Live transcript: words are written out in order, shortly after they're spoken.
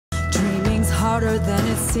harder than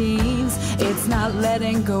it seems. It's not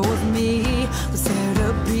letting go of me. What's there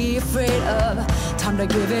to be afraid of? Time to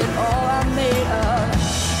give it all I'm made of.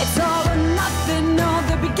 It's all or nothing, or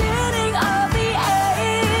the beginning of the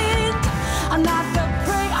end. I'm not the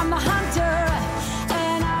prey, I'm the hunter,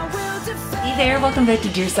 and I will defend. Hey there, welcome back to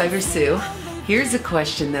Dear Sybersue. Here's a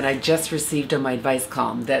question that I just received on my advice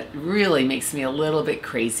column that really makes me a little bit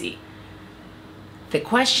crazy. The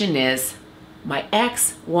question is, my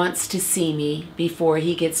ex wants to see me before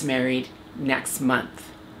he gets married next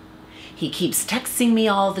month. He keeps texting me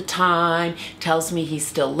all the time, tells me he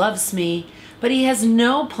still loves me, but he has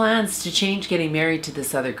no plans to change getting married to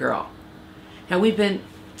this other girl. Now we've been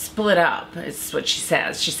split up, it's what she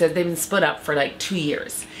says. She said they've been split up for like 2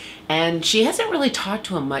 years. And she hasn't really talked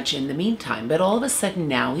to him much in the meantime, but all of a sudden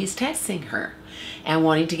now he's texting her and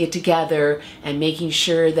wanting to get together and making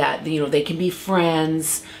sure that, you know, they can be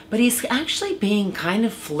friends, but he's actually being kind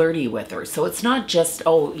of flirty with her. So it's not just,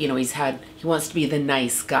 oh, you know, he wants to be the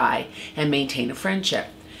nice guy and maintain a friendship.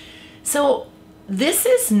 So this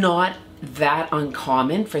is not that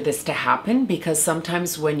uncommon for this to happen, because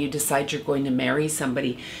sometimes when you decide you're going to marry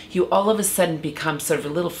somebody, you all of a sudden become sort of a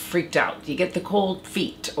little freaked out. You get the cold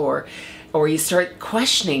feet, or you start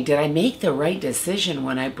questioning, did I make the right decision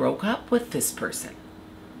when I broke up with this person?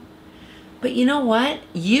 But you know what?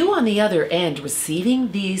 You on the other end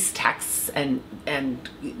receiving these texts and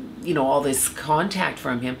you know, all this contact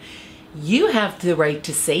from him, you have the right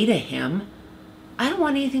to say to him, I don't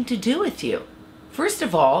want anything to do with you. First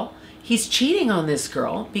of all, he's cheating on this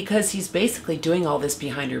girl because he's basically doing all this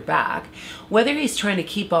behind her back. Whether he's trying to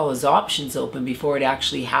keep all his options open before it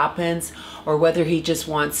actually happens, or whether he just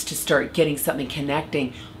wants to start getting something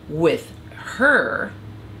connecting with her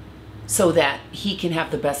so that he can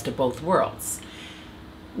have the best of both worlds.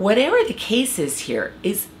 Whatever the case is here,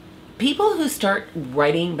 is people who start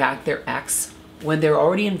writing back their ex when they're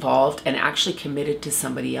already involved and actually committed to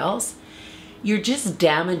somebody else, you're just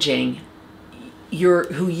damaging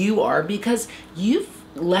who you are, because you've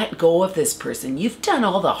let go of this person. You've done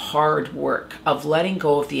all the hard work of letting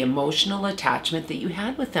go of the emotional attachment that you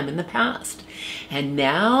had with them in the past. And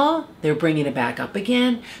now they're bringing it back up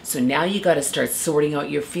again. So now you got to start sorting out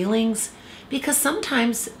your feelings, because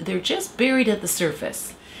sometimes they're just buried at the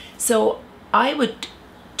surface. So I would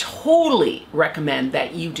totally recommend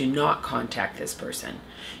that you do not contact this person.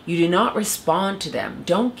 You do not respond to them.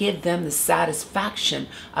 Don't give them the satisfaction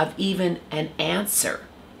of even an answer,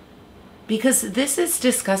 because this is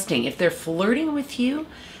disgusting. If they're flirting with you,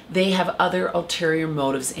 they have other ulterior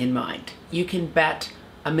motives in mind. You can bet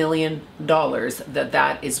 $1 million that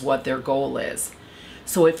that is what their goal is.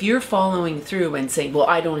 So if you're following through and saying, well,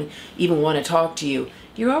 I don't even want to talk to you,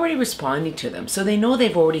 you're already responding to them. So they know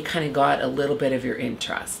they've already kind of got a little bit of your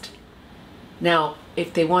interest. Now,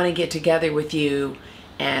 if they want to get together with you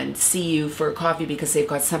and see you for a coffee because they've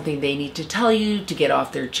got something they need to tell you to get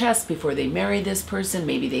off their chest before they marry this person,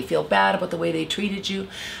 maybe they feel bad about the way they treated you.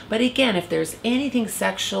 But again, if there's anything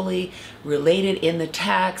sexually related in the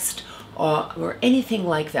text or anything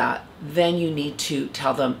like that, then you need to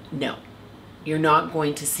tell them no. You're not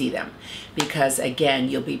going to see them, because again,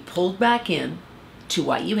 you'll be pulled back in to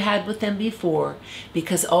what you had with them before,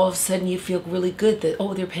 because all of a sudden you feel really good that,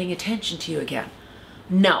 oh, they're paying attention to you again.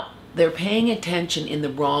 No, they're paying attention in the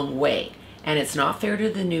wrong way, and it's not fair to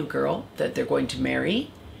the new girl that they're going to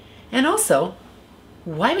marry. And also,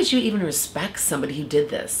 why would you even respect somebody who did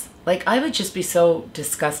this? Like, I would just be so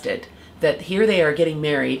disgusted that here they are getting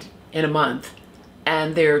married in a month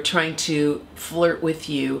and they're trying to flirt with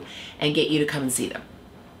you and get you to come and see them.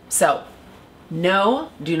 So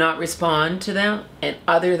no, do not respond to them, and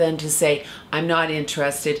other than to say, I'm not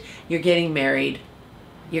interested, you're getting married,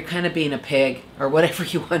 you're kind of being a pig, or whatever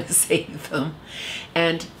you want to say to them,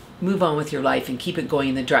 and move on with your life and keep it going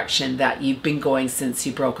in the direction that you've been going since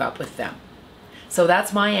you broke up with them. So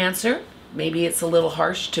that's my answer. Maybe it's a little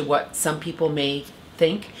harsh to what some people may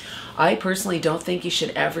think. I personally don't think you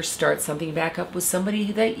should ever start something back up with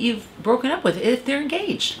somebody that you've broken up with if they're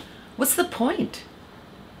engaged. What's the point?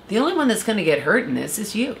 The only one that's going to get hurt in this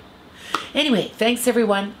is you. Anyway, thanks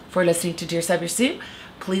everyone for listening to Dear Sybersue.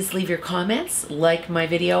 Please leave your comments, like my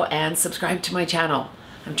video, and subscribe to my channel.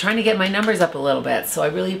 I'm trying to get my numbers up a little bit, so I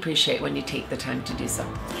really appreciate when you take the time to do so.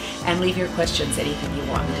 And leave your questions, anything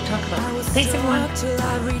you want me to talk about. Thanks everyone. Till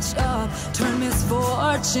I reached up, turned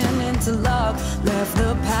misfortune into love, left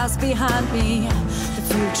the past behind me. The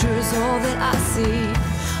future's all that I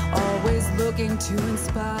see. Always looking to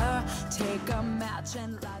inspire. Take a match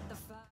and light